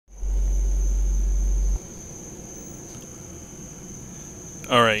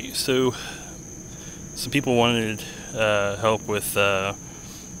Alright, so some people wanted help with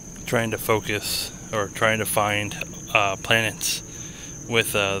trying to focus or trying to find planets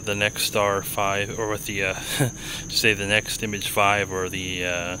with the Neximage5, or with the say the Neximage5, or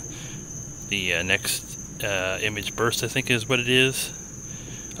the next image burst, I think is what it is.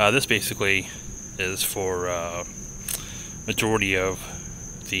 This basically is for majority of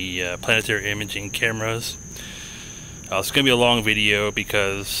the planetary imaging cameras. It's going to be a long video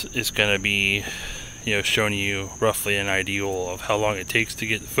because it's going to be, showing you roughly an ideal of how long it takes to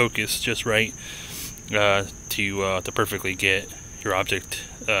get focus just right to perfectly get your object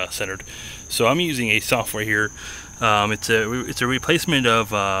centered. So I'm using a software here. It's a replacement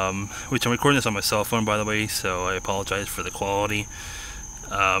of which I'm recording this on my cell phone, by the way, so I apologize for the quality.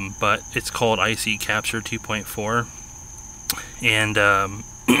 But it's called IC Capture 2.4, and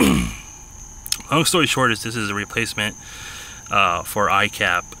long story short is this is a replacement for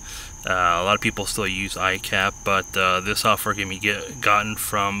iCap. A lot of people still use iCap, but this software can be gotten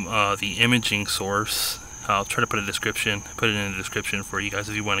from the imaging source. I'll try to put it in the description for you guys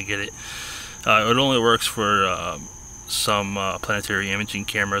if you want to get it. It only works for some planetary imaging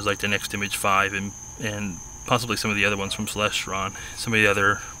cameras like the Neximage5 and possibly some of the other ones from Celestron. Some of the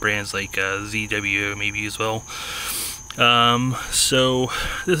other brands like ZW maybe as well. So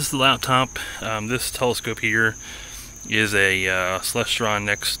this is the laptop. This telescope here is a Celestron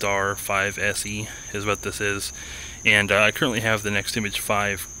Neximage5 SE is what this is, and I currently have the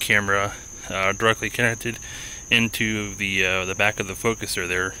Neximage5 camera directly connected into the back of the focuser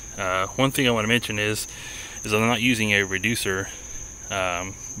there. One thing I want to mention is I'm not using a reducer,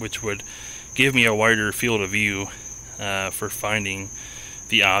 which would give me a wider field of view for finding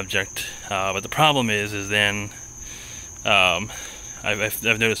the object. But the problem is then I've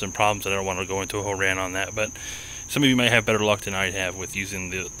noticed some problems that I don't want to go into a whole rant on that, but some of you might have better luck than I have with using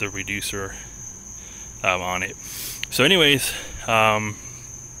the reducer on it. So anyways, all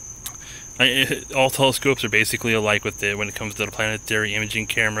telescopes are basically alike when it comes to the planetary imaging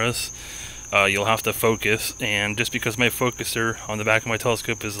cameras. You'll have to focus, and just because my focuser on the back of my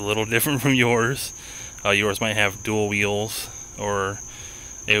telescope is a little different from yours, yours might have dual wheels or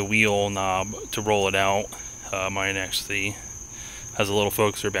a wheel knob to roll it out. Mine actually has a little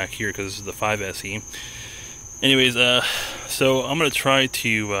focuser back here because this is the 5 SE. Anyways, so I'm going to try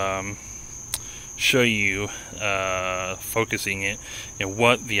to show you focusing it and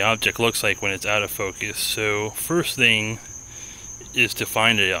what the object looks like when it's out of focus. So first thing is to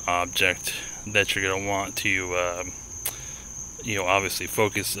find an object that you're going to want to obviously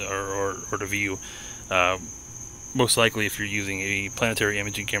focus or to view. Most likely, if you're using a planetary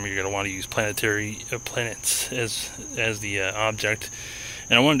imaging camera, you're going to want to use planets as the object.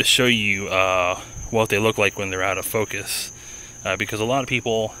 And I wanted to show you what they look like when they're out of focus, because a lot of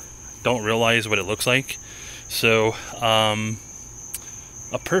people don't realize what it looks like. So a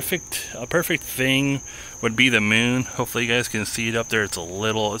perfect thing would be the moon. Hopefully you guys can see it up there. It's a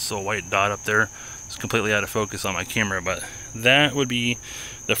white dot up there. It's completely out of focus on my camera, but that would be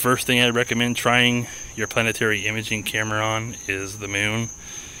the first thing I'd recommend trying your planetary imaging camera on, is the moon.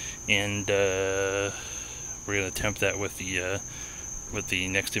 And we're gonna attempt that with the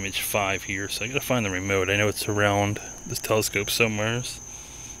Neximage5 here. So I gotta find the remote. I know it's around this telescope somewhere. So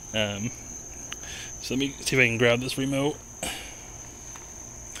let me see if I can grab this remote.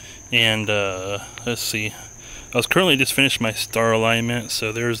 And let's see. I was currently just finished my star alignment,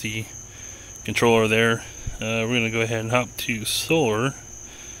 so there's the controller there. We're gonna go ahead and hop to solar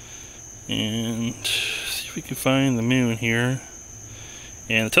and see if we can find the moon here.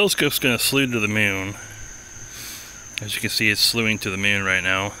 And the telescope's gonna slew to the moon. As you can see, it's slewing to the moon right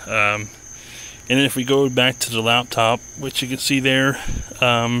now. And then if we go back to the laptop, which you can see there,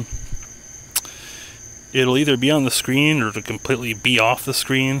 it'll either be on the screen or it'll completely be off the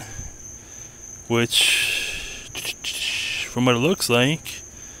screen, which, from what it looks like,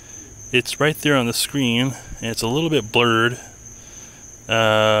 it's right there on the screen, and it's a little bit blurred,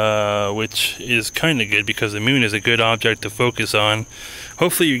 which is kind of good because the moon is a good object to focus on.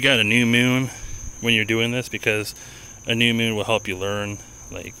 Hopefully you got a new moon when you're doing this, because a new moon will help you learn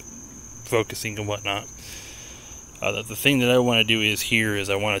like focusing and whatnot. The thing that I want to do is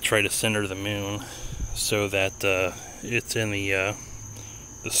I want to try to center the moon so that it's in the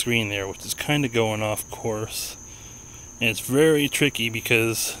screen there, which is kind of going off course. And it's very tricky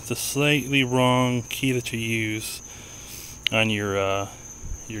because the slightly wrong key that you use on your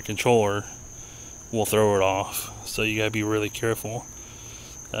controller will throw it off. So you gotta be really careful.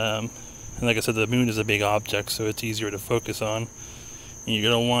 And like I said, the moon is a big object, so it's easier to focus on. And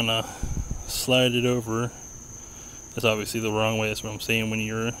you're gonna want to slide it over That's obviously the wrong way. That's what I'm saying when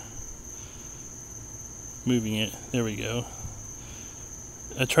you're moving it. There we go.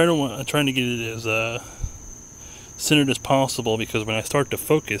 I'm trying to get it as centered as possible, because when I start to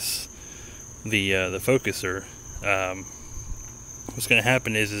focus the focuser, what's going to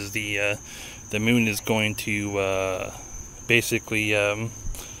happen is the moon is going to basically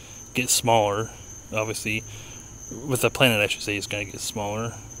get smaller. Obviously, with the planet, I should say, it's going to get smaller.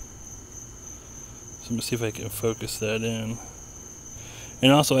 So I'm going to see if I can focus that in.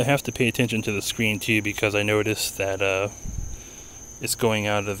 And also, I have to pay attention to the screen too, because I noticed that it's going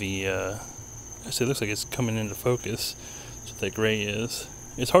out of the. Actually, it looks like it's coming into focus. That's what that gray is.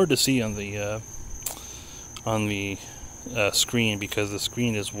 It's hard to see on the screen because the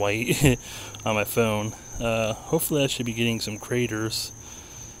screen is white on my phone. Hopefully, I should be getting some craters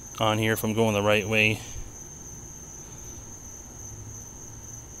on here if I'm going the right way.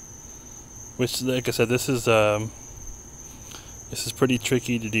 Which, like I said, this is pretty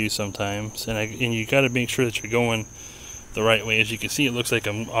tricky to do sometimes, and you got to make sure that you're going the right way. As you can see, it looks like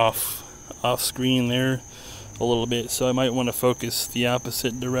I'm off screen there a little bit, so I might want to focus the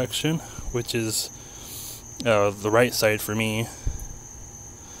opposite direction, which is the right side for me.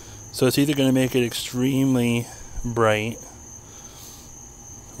 So it's either going to make it extremely bright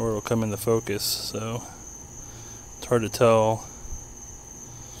or it'll come into focus, so it's hard to tell.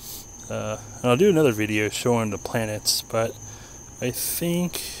 And I'll do another video showing the planets, but I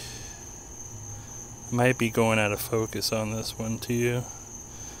think I might be going out of focus on this one too.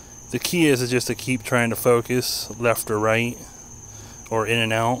 The key is just to keep trying to focus left or right or in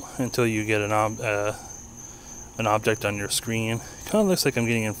and out until you get an object on your screen. Kind of looks like I'm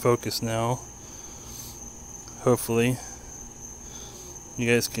getting in focus now. Hopefully you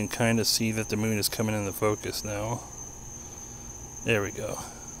guys can kind of see that the moon is coming into focus now. There we go.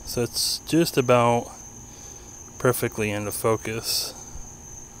 So it's just about perfectly into focus.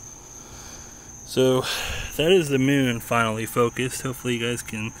 So that is the moon finally focused. Hopefully you guys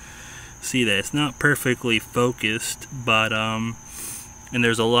can see that. It's not perfectly focused, but and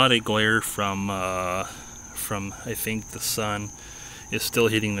there's a lot of glare from I think the sun is still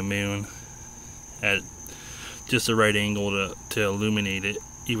hitting the moon at just the right angle to illuminate it,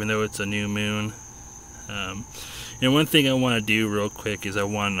 even though it's a new moon. And one thing I want to do real quick is I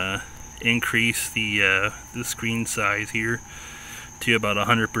want to increase the screen size here to about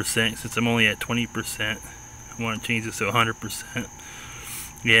 100%. Since I'm only at 20%, I want to change this to 100%.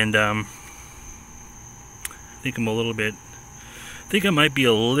 And I think I might be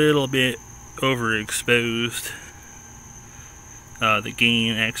a little bit overexposed. The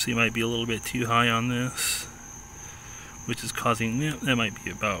gain actually might be a little bit too high on this, which is causing, that might be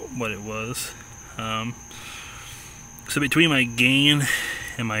about what it was. So between my gain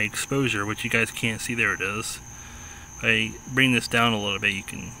and my exposure, which you guys can't see, there it is. If I bring this down a little bit, you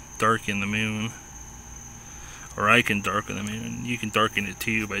can darken the moon, or I can darken the moon. You can darken it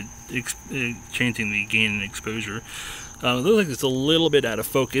too by changing the gain and exposure. It looks like it's a little bit out of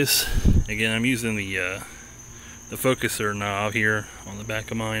focus. Again, I'm using the focuser knob here on the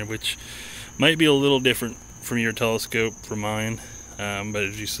back of mine, which might be a little different from your telescope from mine, but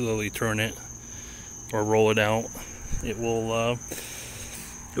as you slowly turn it or roll it out, it will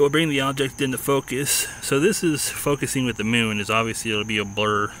bring the object into focus. So this is focusing with the moon. Is obviously it'll be a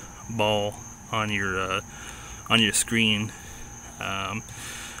blur ball on your screen. I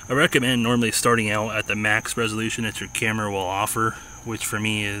recommend normally starting out at the max resolution that your camera will offer, which for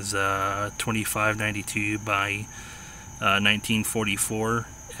me is 2592 by 1944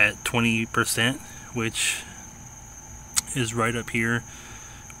 at 20%, which is right up here.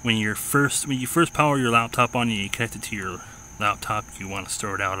 When you first power your laptop on and you connect it to your laptop, you want to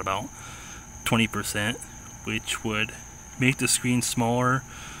start out about 20%, which would make the screen smaller,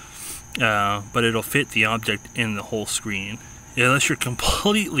 but it'll fit the object in the whole screen. Unless you're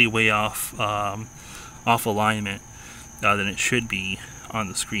completely way off alignment, then it should be on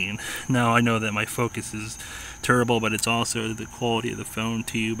the screen. Now I know that my focus is terrible, but it's also the quality of the phone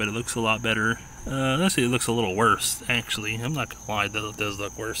too, but it looks a lot better. Actually, it looks a little worse, actually. I'm not gonna lie, it does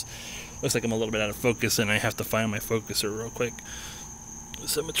look worse. Looks like I'm a little bit out of focus and I have to find my focuser real quick.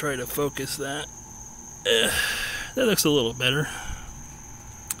 So I'm gonna try to focus that. That looks a little better.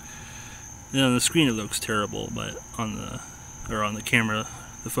 On the screen it looks terrible, but on the camera,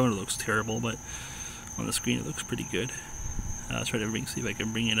 the phone, it looks terrible, but on the screen it looks pretty good. I'll try to see if I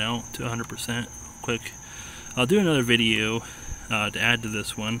can bring it out to 100% quick. I'll do another video to add to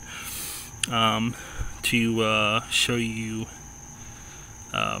this one, to show you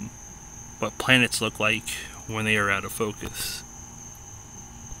what planets look like when they are out of focus.